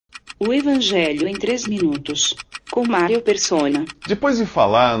O Evangelho em 3 minutos, com Mário Persona. Depois de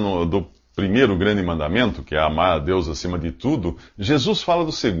falar do primeiro grande mandamento, que é amar a Deus acima de tudo, Jesus fala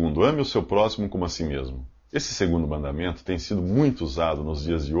do segundo, ame o seu próximo como a si mesmo. Esse segundo mandamento tem sido muito usado nos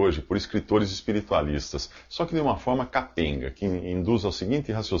dias de hoje por escritores espiritualistas, só que de uma forma capenga, que induz ao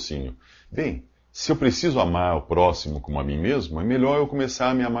seguinte raciocínio: bem, se eu preciso amar o próximo como a mim mesmo, é melhor eu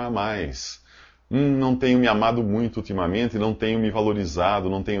começar a me amar mais. Não tenho me amado muito ultimamente, não tenho me valorizado,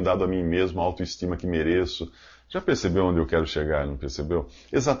 não tenho dado a mim mesmo a autoestima que mereço. Já percebeu onde eu quero chegar, não percebeu?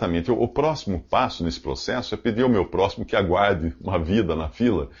 Exatamente. O próximo passo nesse processo é pedir ao meu próximo que aguarde uma vida na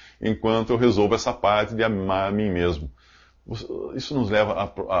fila, enquanto eu resolvo essa parte de amar a mim mesmo. Isso nos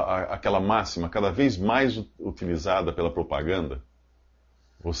leva àquela máxima, cada vez mais utilizada pela propaganda: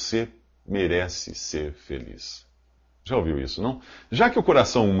 você merece ser feliz. Já ouviu isso, não? Já que o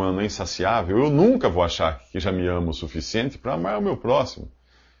coração humano é insaciável, eu nunca vou achar que já me amo o suficiente para amar o meu próximo.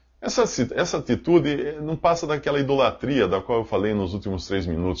 Essa atitude não passa daquela idolatria da qual eu falei nos últimos 3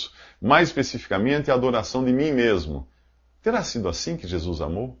 minutos. Mais especificamente, a adoração de mim mesmo. Terá sido assim que Jesus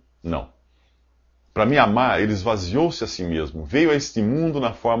amou? Não. Para me amar, ele esvaziou-se a si mesmo, veio a este mundo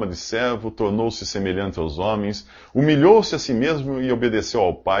na forma de servo, tornou-se semelhante aos homens, humilhou-se a si mesmo e obedeceu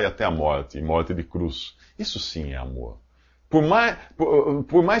ao Pai até a morte, e morte de cruz. Isso sim é amor.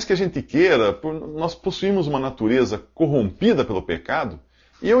 Por mais que a gente queira, nós possuímos uma natureza corrompida pelo pecado,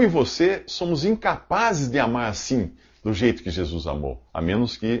 e eu e você somos incapazes de amar assim, do jeito que Jesus amou, a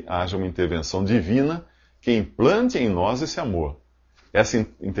menos que haja uma intervenção divina que implante em nós esse amor. Essa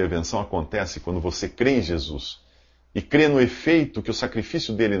intervenção acontece quando você crê em Jesus e crê no efeito que o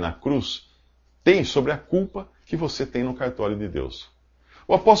sacrifício dele na cruz tem sobre a culpa que você tem no cartório de Deus.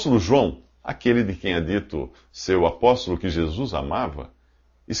 O apóstolo João, aquele de quem é dito ser o apóstolo que Jesus amava,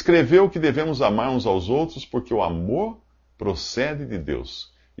 escreveu que devemos amar uns aos outros porque o amor procede de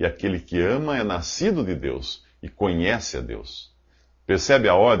Deus, e aquele que ama é nascido de Deus e conhece a Deus. Percebe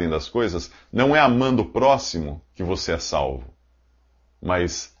a ordem das coisas? Não é amando o próximo que você é salvo,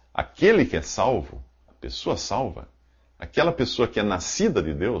 mas aquele que é salvo, a pessoa salva, aquela pessoa que é nascida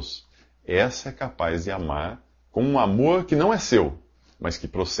de Deus, essa é capaz de amar com um amor que não é seu, mas que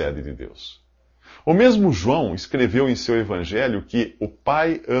procede de Deus. O mesmo João escreveu em seu evangelho que o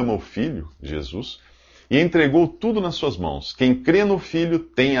Pai ama o Filho, Jesus, e entregou tudo nas suas mãos. Quem crê no Filho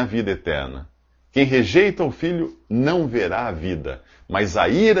tem a vida eterna. Quem rejeita o Filho não verá a vida, mas a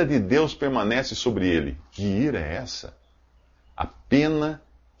ira de Deus permanece sobre ele. Que ira é essa? A pena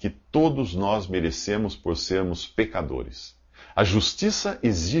que todos nós merecemos por sermos pecadores. A justiça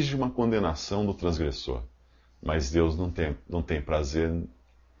exige uma condenação do transgressor, mas Deus não tem prazer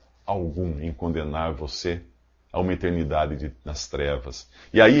algum em condenar você a uma eternidade nas trevas.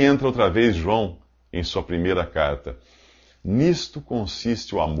 E aí entra outra vez João em sua primeira carta. Nisto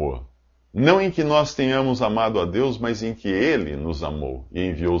consiste o amor. Não em que nós tenhamos amado a Deus, mas em que Ele nos amou e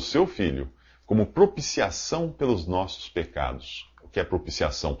enviou o seu Filho como propiciação pelos nossos pecados. O que é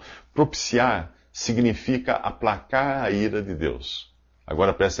propiciação? Propiciar significa aplacar a ira de Deus.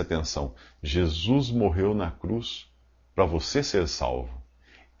 Agora preste atenção. Jesus morreu na cruz para você ser salvo.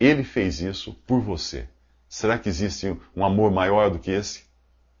 Ele fez isso por você. Será que existe um amor maior do que esse?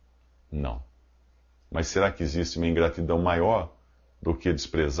 Não. Mas será que existe uma ingratidão maior do que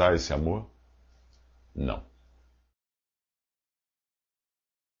desprezar esse amor? Não.